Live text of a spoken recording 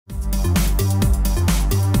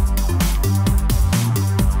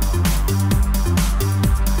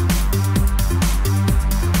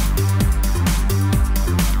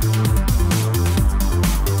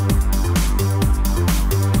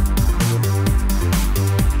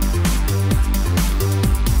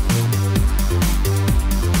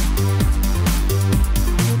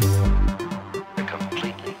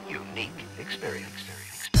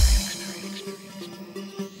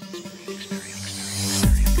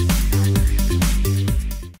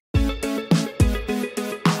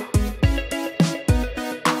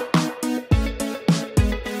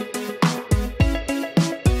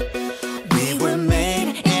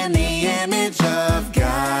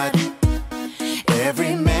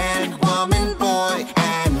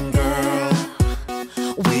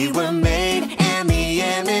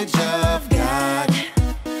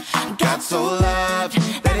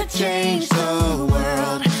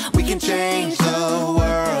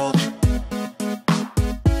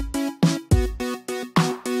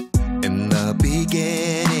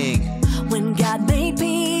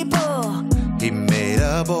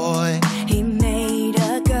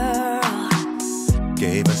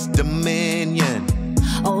dominion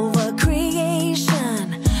over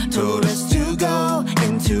creation, told us to go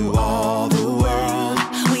into all the world.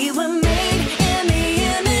 We were made in the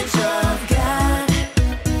image of God.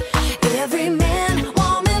 Every man,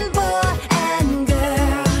 woman, boy, and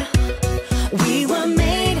girl. We were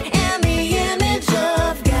made in the image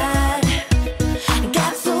of God.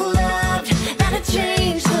 God so loved that it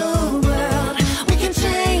changed the world. We can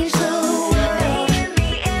change the world. Made in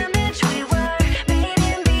the image we were. Made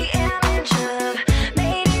in the image of.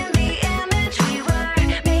 Made in the image we were.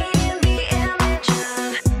 Made in the image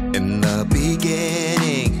of. in the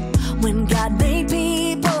beginning. When God made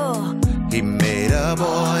people, He made a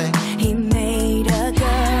boy, He made a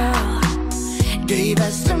girl. Gave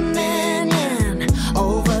us dominion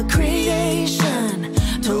over creation.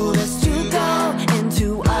 Told us to go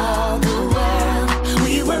into all the world.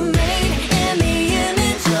 We were made in the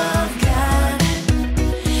image of God.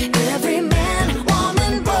 Every man,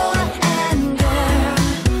 woman, boy, and girl.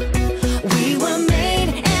 We were made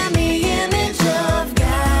in the image of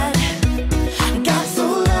God. God so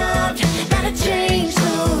loved that it changed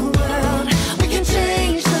the world. We can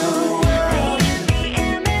change the world. Made in the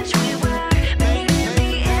image we were. Made in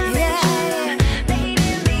the image of. Made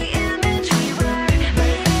in the image we were.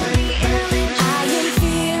 Made in the image. I am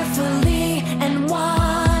fearfully and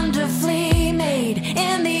wonderfully made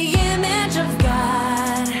in the image of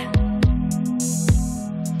God.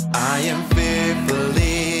 I am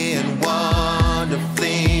fearfully and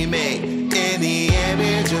wonderfully made in the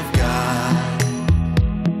image of God.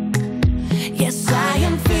 Yes, I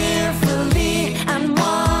am fearfully and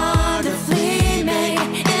wonderfully made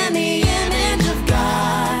in the image of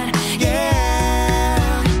God.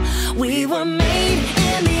 Yeah, we were made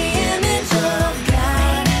in the image of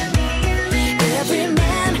God. Every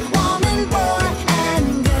man, woman, boy,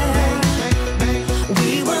 and girl.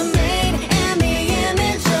 We were made in the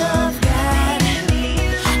image of God.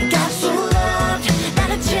 God so loved that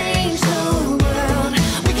it changed the world.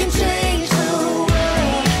 We can change the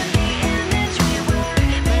world. Image we were.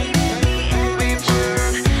 Made in the image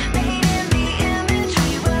of. Made in the image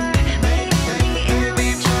we were. Made in the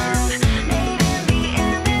image of. Made in the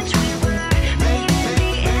image we were. Made in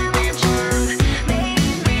the image of. Made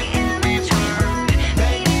in the image we were.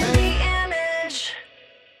 Made in the image.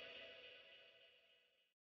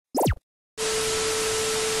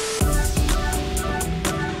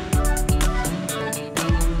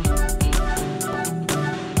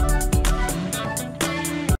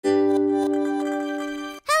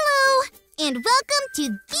 Hello, and welcome to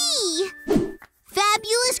the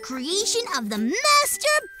fabulous creation of the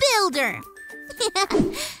Master Builder.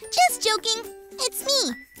 Just joking, it's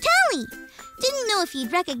me, Callie. Didn't know if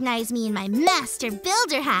you'd recognize me in my Master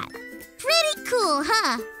Builder hat. Pretty cool,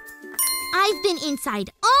 huh? I've been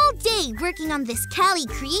inside all day working on this Callie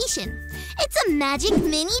creation. It's a magic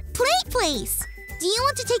mini play place. Do you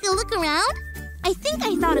want to take a look around? I think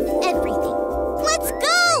I thought of everything. Let's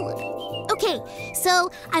go! Okay, so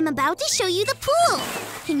I'm about to show you the pool.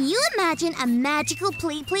 Can you imagine a magical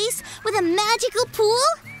play place with a magical pool?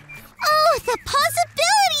 Oh, the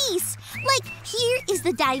possibilities! Like, here is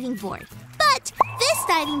the diving board. But this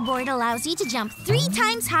diving board allows you to jump 3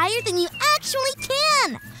 times higher than you actually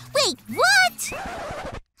can. Wait, what?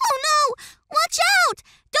 Oh no! Watch out!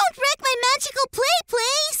 Don't wreck my magical play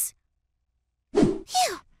place!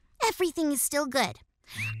 Phew, everything is still good.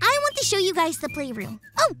 I want to show you guys the playroom.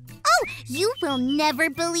 Oh, you will never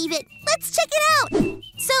believe it. Let's check it out.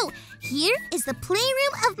 So, here is the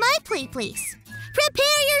playroom of my play place.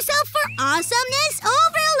 Prepare yourself for awesomeness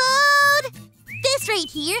overload! This right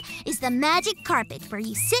here is the magic carpet where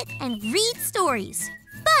you sit and read stories.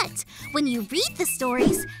 But when you read the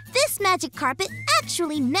stories, this magic carpet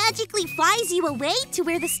actually magically flies you away to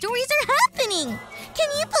where the stories are happening. Can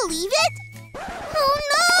you believe it? Oh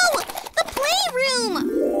no! The playroom!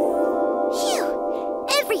 Phew!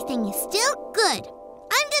 Everything is still good.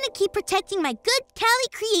 I'm gonna keep protecting my good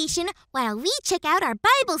Callie creation while we check out our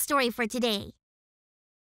Bible story for today.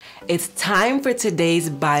 It's time for today's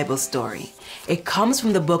Bible story. It comes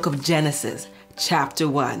from the book of Genesis, chapter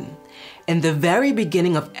 1. In the very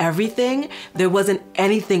beginning of everything, there wasn't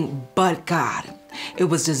anything but God. It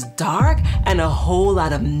was just dark and a whole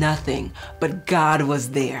lot of nothing, but God was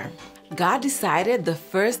there. God decided the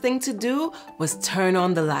first thing to do was turn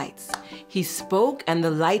on the lights. He spoke and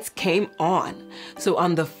the lights came on. So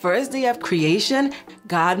on the first day of creation,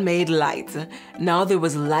 God made light. Now there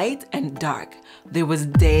was light and dark. There was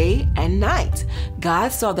day and night.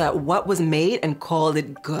 God saw that what was made and called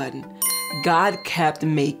it good. God kept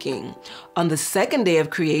making. On the second day of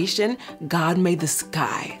creation, God made the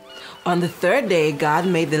sky. On the third day, God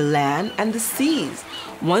made the land and the seas.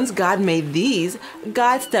 Once God made these,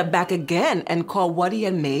 God stepped back again and called what he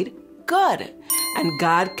had made good. And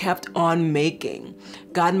God kept on making.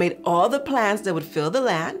 God made all the plants that would fill the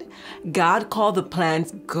land. God called the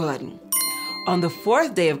plants good. On the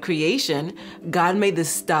fourth day of creation, God made the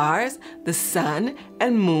stars, the sun,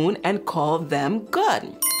 and moon and called them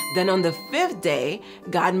good. Then on the fifth day,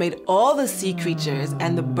 God made all the sea creatures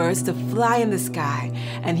and the birds to fly in the sky,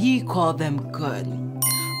 and he called them good.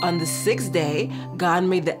 On the sixth day, God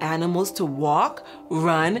made the animals to walk,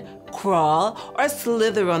 run, crawl, or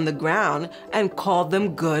slither on the ground and called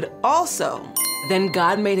them good also. Then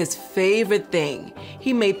God made his favorite thing.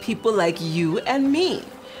 He made people like you and me.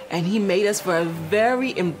 And he made us for a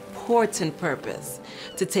very important purpose,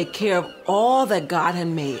 to take care of all that God had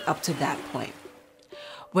made up to that point.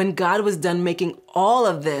 When God was done making all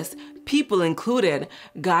of this, people included,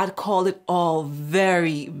 God called it all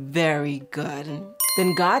very, very good.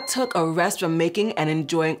 Then God took a rest from making and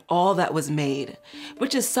enjoying all that was made,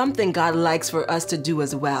 which is something God likes for us to do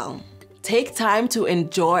as well. Take time to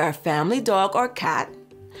enjoy our family dog or cat.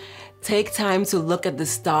 Take time to look at the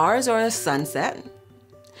stars or the sunset.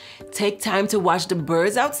 Take time to watch the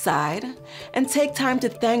birds outside, and take time to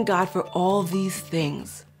thank God for all these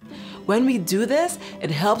things. When we do this, it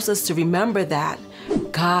helps us to remember that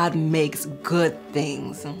God makes good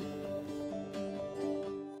things.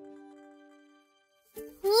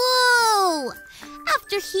 Whoa!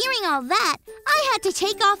 After hearing all that, I had to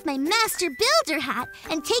take off my Master Builder hat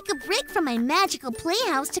and take a break from my magical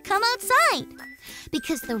playhouse to come outside.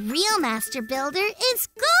 Because the real Master Builder is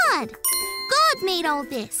God. God made all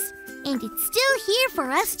this, and it's still here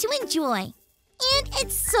for us to enjoy. And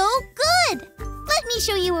it's so good! Let me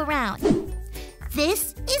show you around.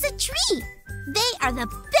 This is a tree. They are the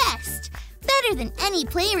best! Better than any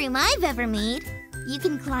playroom I've ever made. You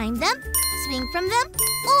can climb them, swing from them,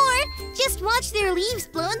 or just watch their leaves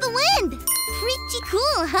blow in the wind. Pretty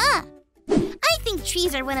cool, huh? I think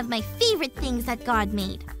trees are one of my favorite things that God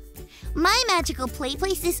made. My magical play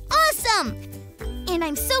place is awesome! And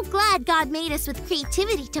I'm so glad God made us with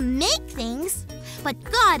creativity to make things. But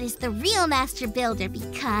God is the real Master Builder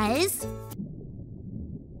because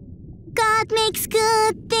God makes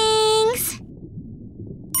good things.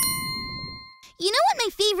 You know what my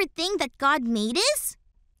favorite thing that God made is?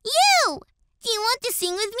 You! Do you want to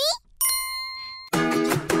sing with me?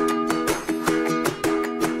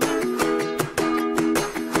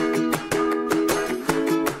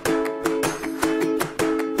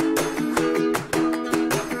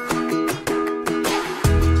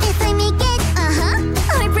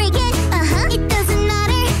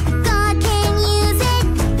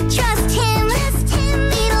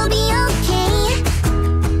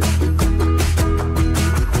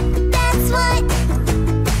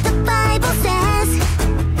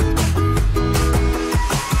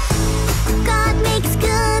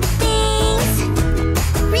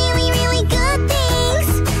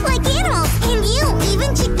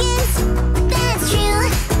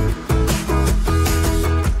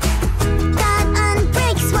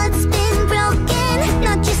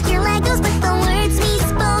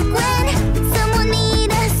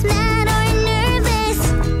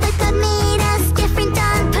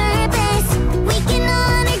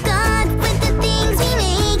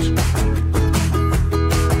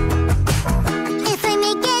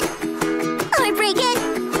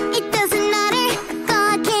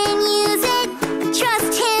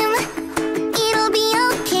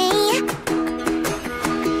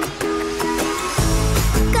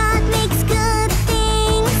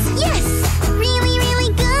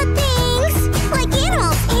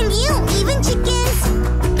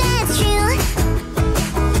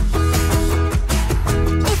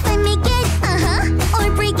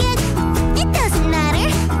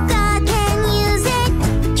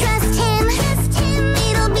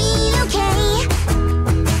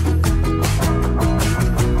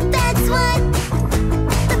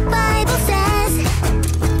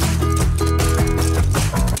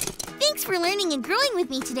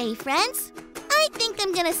 Friends, I think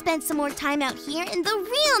I'm gonna spend some more time out here in the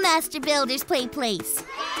real Master Builder's play place.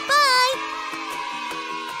 Bye!